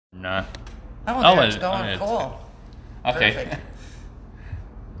No. Oh, Oh, there it's going. Cool. Okay. Perfect.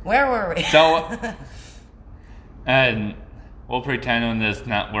 Where were we? So, and we'll pretend on this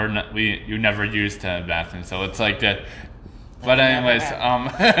you never used a bathroom, so it's like that. But anyways,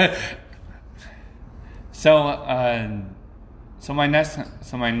 so my next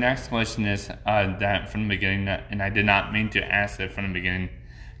question is that from the beginning, and I did not mean to ask it from the beginning,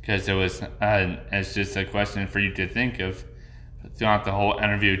 because it's just a question for you to think of throughout the whole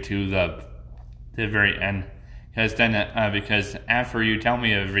interview to the very end, because after you tell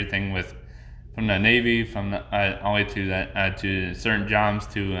me everything from the Navy, from all the way to certain jobs,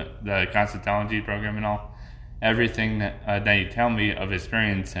 to the cosmetology program and all, everything that you tell me of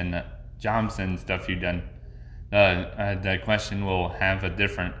experience and jobs and stuff you've done, the question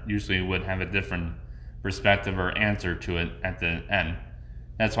usually would have a different perspective or answer to it at the end.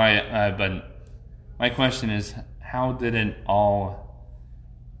 That's why, but my question is, how did it all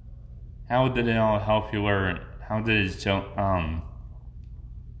help you, or how did it show,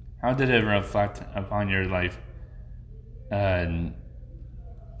 how did it reflect upon your life,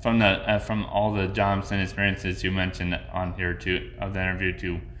 from all the jobs and experiences you mentioned on here of the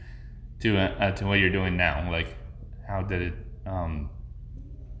interview to what you're doing now? Like, how did it?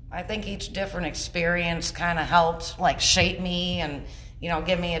 I think each different experience kind of helped, like, shape me and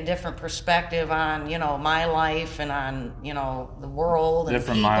give me a different perspective on my life and on the world and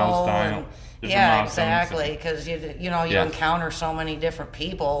different people. Milestone. Yeah, exactly. Because you encounter so many different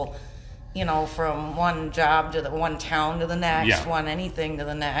people. From one job to one town to the next, one anything to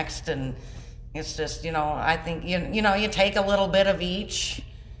the next, and it's just I think you take a little bit of each,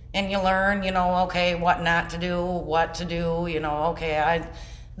 and you learn okay, what not to do, what to do. Okay,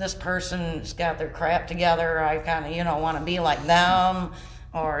 this person's got their crap together. I kind of want to be like them,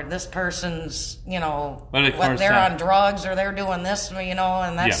 or this person's what they're on drugs or they're doing this,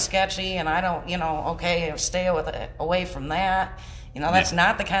 and that's sketchy, and I don't okay, stay away from that. That's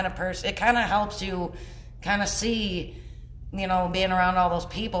not the kind of person. It kind of helps you kind of see, being around all those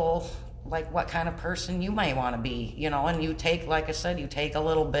people, like what kind of person you may want to be, and you take, like I said, you take a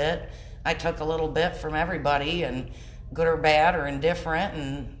little bit. I took a little bit from everybody, and good or bad or indifferent,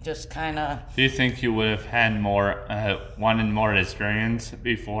 and just kind of. Do you think you would have had wanted more experience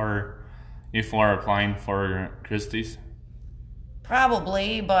before applying for Christie's?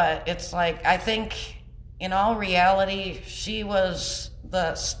 Probably, but it's like, I think in all reality, she was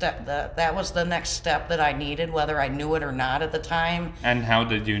the step that was the next step that I needed, whether I knew it or not at the time. And how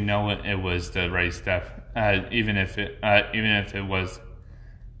did you know it was the right step, even if it was?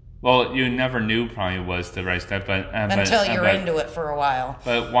 Well, you never knew probably was the right step, until you're into it for a while.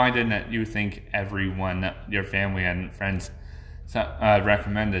 But why didn't you think everyone, your family and friends,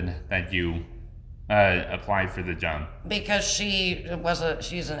 recommended that you apply for the job? Because she's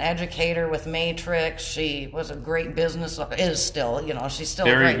an educator with Matrix. She was a great is still, she's still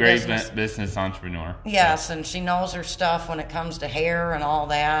very a great business entrepreneur. Yes, and she knows her stuff when it comes to hair and all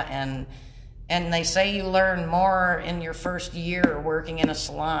that, and they say you learn more in your first year working in a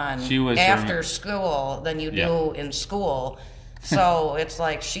salon after school than you do in school. So it's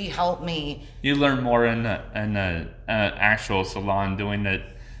like, she helped me. You learn more in an actual salon doing it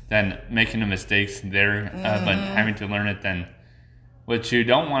than making the mistakes there, but having to learn it then. Which you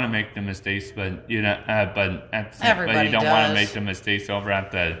don't want to make the mistakes, but you don't want to make the mistakes over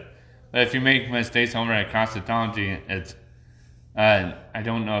at the. But if you make mistakes over at cosmetology, it's. I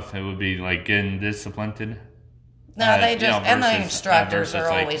don't know if it would be like getting disciplined. No, they just and the instructors are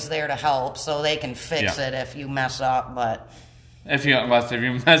always there to help, so they can fix it if you mess up. But if you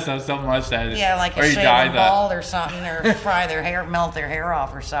mess up so much that like you shave them bald or something, or melt their hair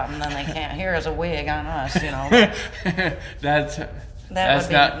off or something, then they can't. Here is a wig on us, That's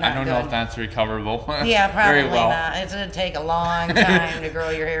not. I don't know if that's recoverable. Yeah, probably very well. Not. It'd take a long time to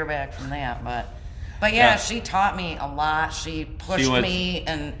grow your hair back from that, But yeah, she taught me a lot. She pushed me,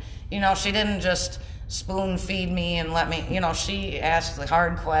 and she didn't just spoon feed me and let me. She asked the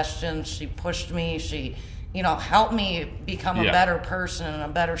hard questions. She pushed me. She, helped me become a better person and a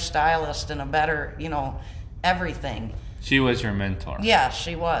better stylist and a better, everything. She was your mentor. Yeah,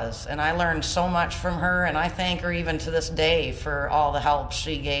 she was, and I learned so much from her, and I thank her even to this day for all the help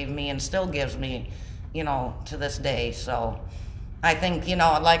she gave me and still gives me, to this day. So. I think,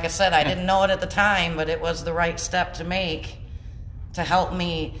 like I said, I didn't know it at the time, but it was the right step to make to help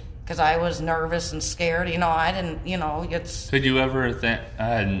me, because I was nervous and scared. I didn't, it's... Could you ever think,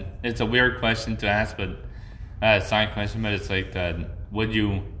 it's a weird question to ask, but side question, but it's like, would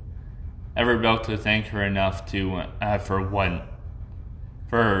you ever be able to thank her enough to, for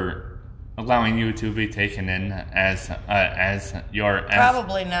allowing you to be taken in as your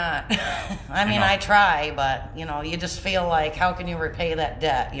probably not. I mean, I try, but you just feel like, how can you repay that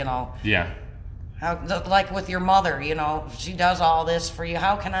debt? Yeah. Like with your mother, she does all this for you.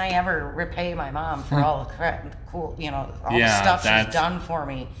 How can I ever repay my mom for all the all the stuff she's done for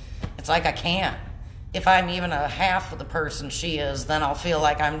me? It's like I can't. If I'm even a half of the person she is, then I'll feel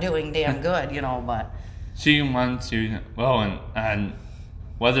like I'm doing damn good, but she wants to, and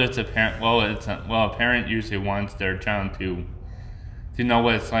whether it's a parent, a parent usually wants their child to know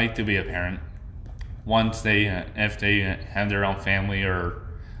what it's like to be a parent once if they have their own family or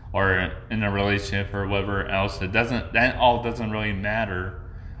in a relationship or whatever else. That all doesn't really matter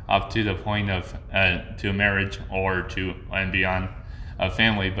up to the point of to marriage or to and beyond a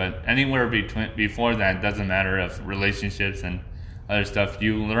family, but anywhere before that doesn't matter of relationships and other stuff.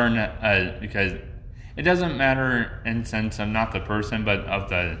 You learn because it doesn't matter in sense of not the person, but of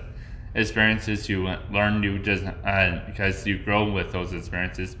the experiences you learn. You just because you grow with those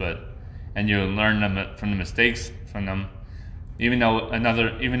experiences, and you learn them from the mistakes from them. Even though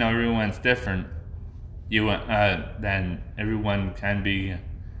everyone's different, then everyone can be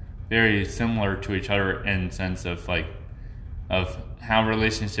very similar to each other in sense of how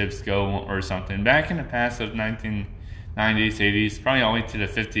relationships go or something. Back in the past of 1990s, 80s, probably only to the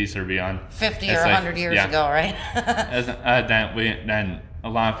 50s or beyond. 50 or 100 years ago, right? Then a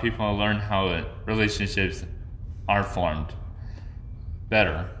lot of people learn how relationships are formed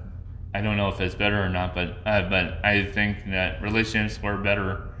better. I don't know if it's better or not, but I think that relationships were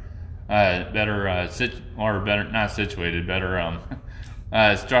better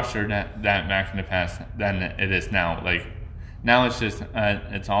structured that back in the past than it is now. Like now, it's just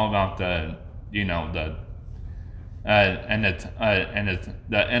it's all about the the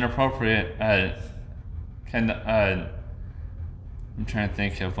inappropriate I'm trying to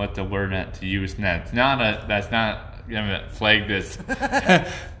think of what the word to use next. That's not gonna flag this.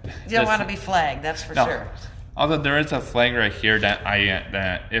 You don't want to be flagged, that's for sure. Although there is a flag right here that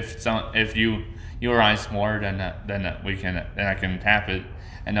if you or I more, then I can tap it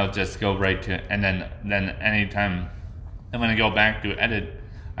and it'll just go right to it. And then anytime I'm gonna go back to edit,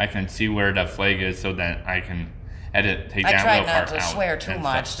 I can see where the flag is so that I can take that little part out. I try not to swear too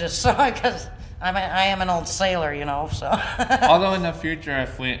much, just so because I am an old sailor, so. Although in the future,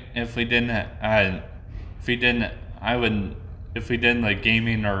 if we did like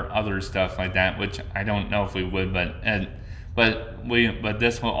gaming or other stuff like that, which I don't know if we would, but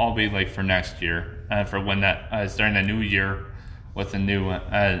this will all be like for next year, for when starting a new year with the new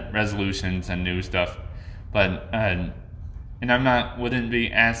resolutions and new stuff. But and I wouldn't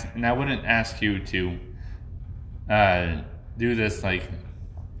ask you to do this like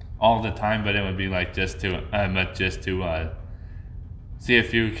all the time, but it would be like just to see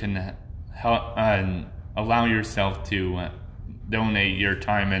if you can help allow yourself to donate your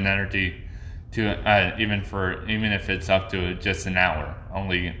time and energy to even if it's up to just an hour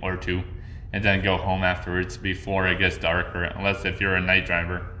only or two, and then go home afterwards before it gets darker, unless if you're a night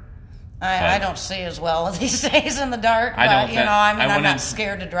driver. I don't see as well these days in the dark, but I'm not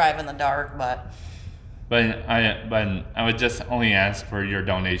scared to drive in the dark, but I would just only ask for your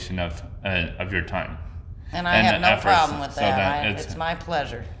donation of your time. And I have no problem with that. It's my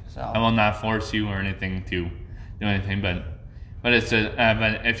pleasure. So I will not force you or anything to do anything, but it's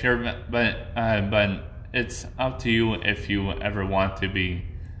but it's up to you if you ever want to be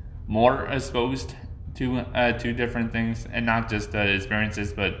more exposed to different things, and not just the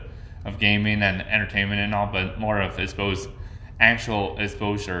experiences, but of gaming and entertainment and all, but more of actual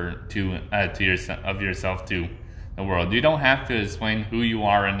exposure to yourself to the world. You don't have to explain who you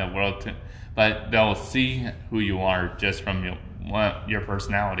are in the world, but they'll see who you are just from your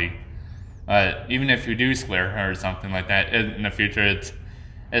personality. Even if you do swear or something like that in the future,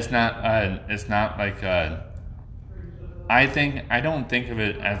 it's not like I don't think of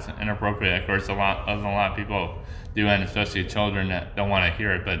it as inappropriate. Of course, a lot of people do, and especially children that don't want to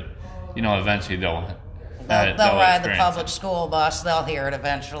hear it. But eventually they'll ride the public school bus. They'll hear it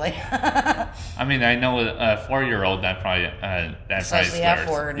eventually. I mean, I know a 4-year-old that says the F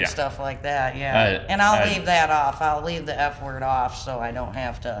word and stuff like that. Yeah, and I'll leave that off. I'll leave the F word off, so I don't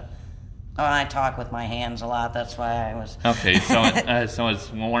have to. I talk with my hands a lot. That's why I was. Okay, so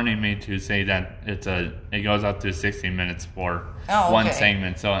it's warning me to say that it goes up to 60 minutes for one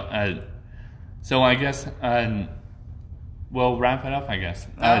segment. So I guess we'll wrap it up. I guess.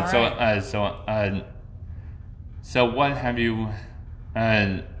 So what have you?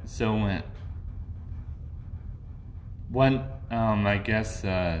 I guess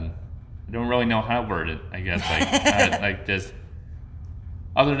I don't really know how to word it. I guess like like just.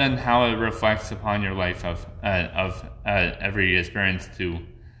 other than how it reflects upon your life of every experience to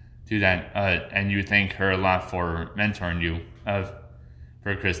that, and you thank her a lot for mentoring you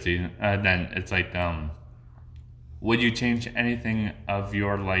for Christy, then it's like, would you change anything of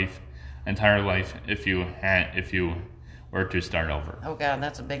your entire life, if you were to start over? Oh God,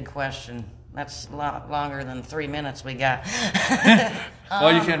 that's a big question. That's a lot longer than 3 minutes we got.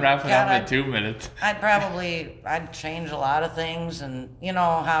 Well, you can wrap it up in 2 minutes. I'd change a lot of things, and you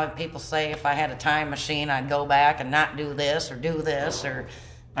know how people say if I had a time machine, I'd go back and not do this, or there's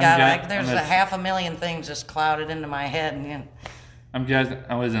 500,000 things just clouded into my head, and I'm guessing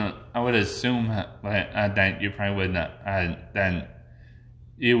I would assume that you probably would then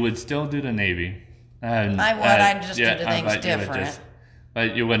you would still do the Navy. I would. I'd just do the things different.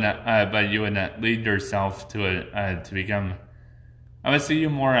 But you wouldn't lead yourself to become. I would see you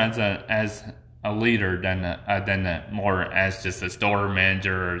more as a leader than more as just a store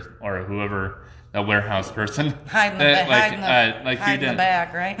manager or whoever, a warehouse person. Hiding in the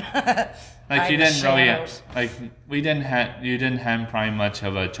back, right? Like you didn't really you didn't have probably much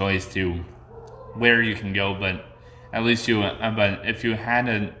of a choice to where you can go, but at least but if you had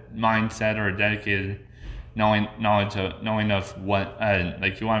a mindset or a dedicated knowing of what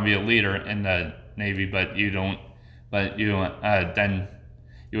like you want to be a leader in the Navy, but you don't, but you then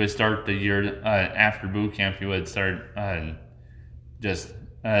you would start the year after boot camp, you would start just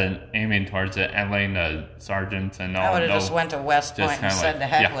aiming towards it and letting the sergeants and all. I would have just went to West Point and said to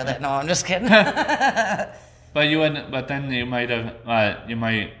heck with it. No, I'm just kidding. But then you might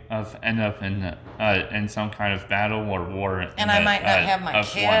have ended up in some kind of battle or war. And I might not have my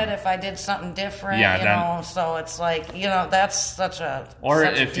kid if I did something different. Yeah, you know. So it's like, that's such a or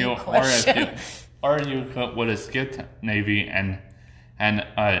you would have skipped Navy and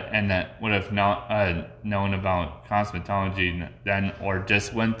would have not known about cosmetology then, or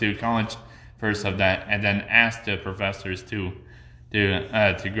just went through college first of that, and then asked the professors to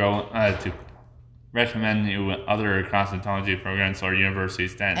recommend you other cosmetology programs or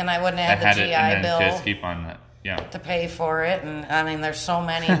universities that, and I wouldn't have the GI bill just keep on that. Yeah. To pay for it, and I mean, there's so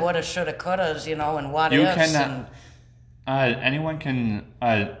many woulda, shoulda, couldas, and what ifs. Anyone can,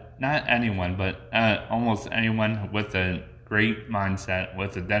 not anyone, but almost anyone with a great mindset,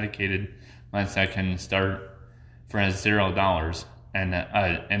 with a dedicated mindset, can start for $0 in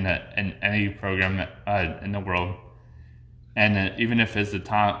any program in the world. And even if it's a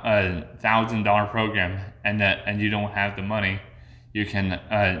top $1,000 program, and you don't have the money, you can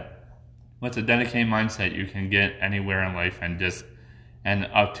with a dedicated mindset, you can get anywhere in life, and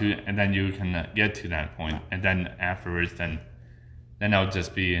then you can get to that point, and then afterwards, then it'll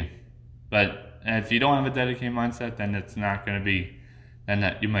just be. But if you don't have a dedicated mindset, then it's not going to be.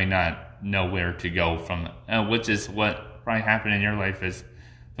 Then you might not know where to go from, which is what probably happened in your life is.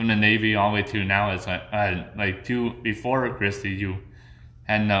 From the Navy all the way to now, is before Christy, you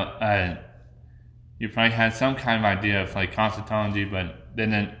had you probably had some kind of idea of like cosmetology,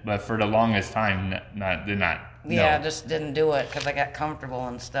 but for the longest time did not. Yeah, I just didn't do it because I got comfortable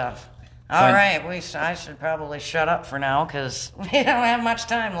and stuff. All right, I should probably shut up for now because we don't have much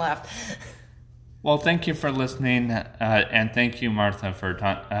time left. Well, thank you for listening, and thank you, Martha, for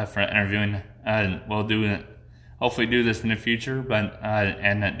interviewing. We'll hopefully do this in the future, but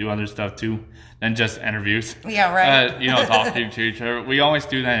and do other stuff too than just interviews. Yeah, right. Talking to each other. We always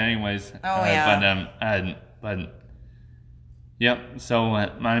do that anyways. Oh yeah. But yep. So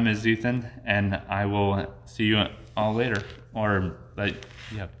my name is Ethan, and I will see you all later.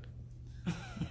 Yep.